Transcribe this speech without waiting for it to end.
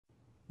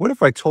What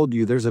if I told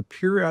you there's a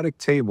periodic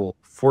table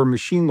for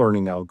machine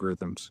learning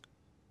algorithms?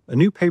 A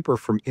new paper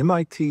from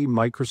MIT,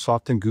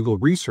 Microsoft, and Google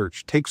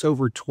Research takes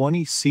over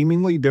 20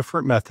 seemingly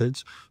different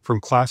methods,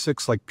 from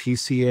classics like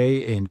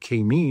PCA and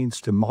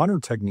k-means to modern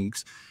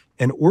techniques,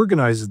 and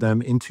organizes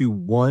them into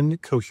one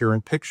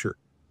coherent picture.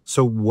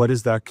 So, what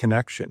is that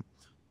connection?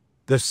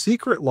 The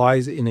secret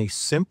lies in a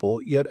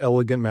simple yet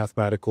elegant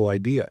mathematical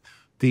idea.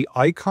 The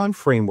icon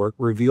framework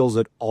reveals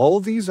that all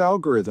of these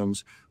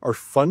algorithms are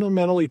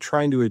fundamentally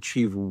trying to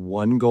achieve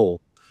one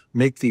goal: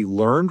 make the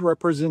learned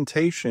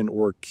representation,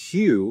 or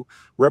Q,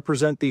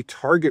 represent the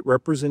target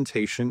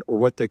representation, or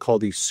what they call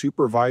the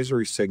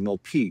supervisory signal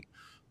P,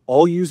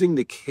 all using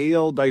the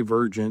KL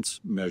divergence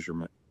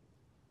measurement.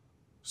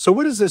 So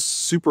what is this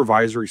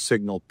supervisory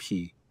signal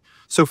P?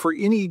 So for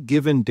any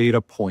given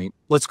data point,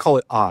 let's call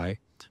it I,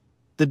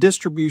 the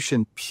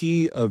distribution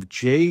P of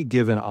j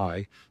given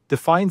I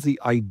defines the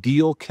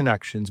ideal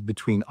connections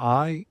between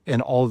I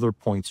and all other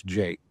points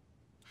j.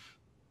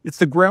 It's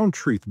the ground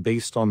truth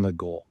based on the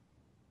goal.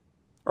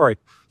 All right,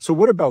 so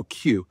what about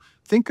Q?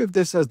 Think of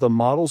this as the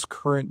model's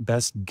current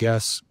best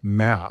guess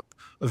map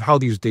of how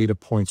these data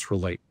points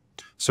relate.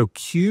 So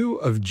Q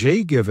of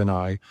j given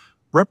I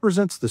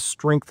represents the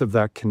strength of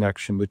that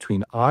connection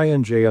between I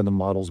and j on the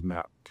model's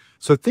map.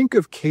 So think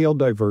of KL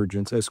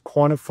divergence as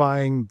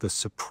quantifying the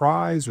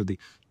surprise or the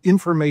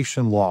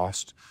information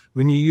lost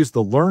when you use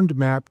the learned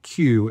map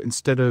Q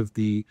instead of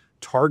the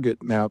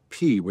target map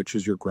P, which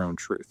is your ground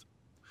truth.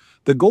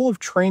 The goal of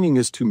training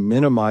is to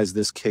minimize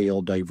this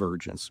KL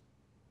divergence.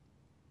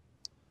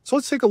 So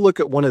let's take a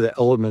look at one of the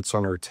elements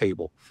on our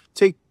table.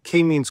 Take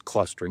k-means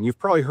clustering. You've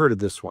probably heard of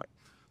this one.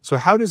 So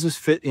how does this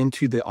fit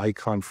into the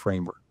icon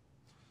framework?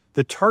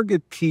 The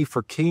target P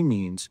for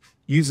k-means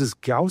uses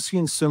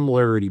Gaussian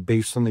similarity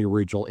based on the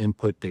original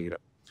input data.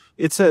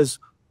 It says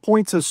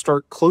points that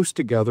start close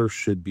together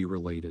should be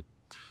related.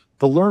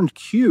 The learned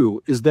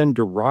Q is then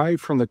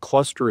derived from the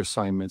cluster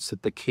assignments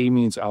that the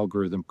k-means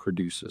algorithm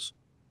produces.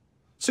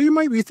 So you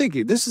might be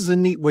thinking, this is a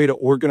neat way to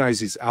organize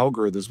these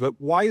algorithms, but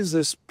why is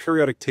this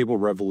periodic table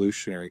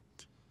revolutionary?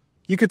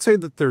 You could say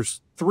that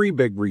there's three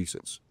big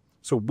reasons.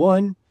 So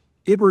one,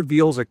 it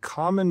reveals a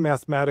common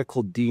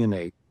mathematical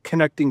DNA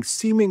connecting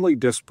seemingly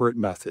disparate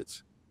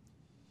methods.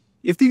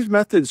 If these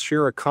methods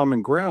share a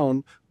common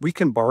ground, we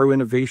can borrow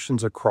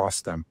innovations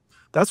across them.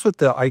 That's what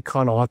the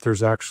icon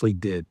authors actually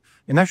did,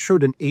 and that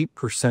showed an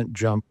 8%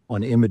 jump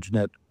on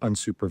ImageNet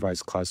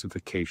unsupervised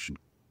classification.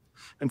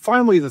 And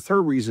finally, the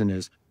third reason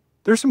is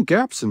there's some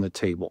gaps in the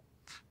table.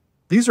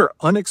 These are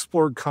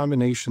unexplored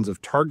combinations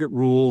of target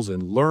rules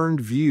and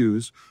learned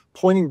views,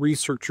 pointing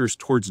researchers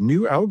towards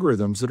new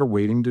algorithms that are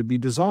waiting to be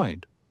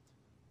designed.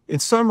 In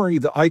summary,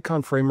 the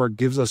icon framework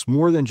gives us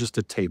more than just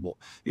a table.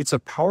 It's a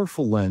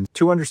powerful lens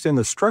to understand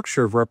the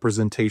structure of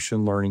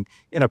representation learning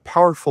and a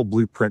powerful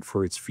blueprint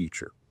for its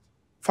future.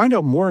 Find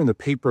out more in the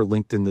paper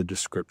linked in the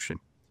description.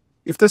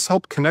 If this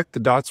helped connect the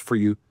dots for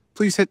you,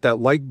 please hit that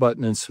like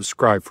button and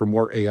subscribe for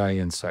more AI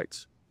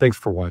insights. Thanks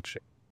for watching.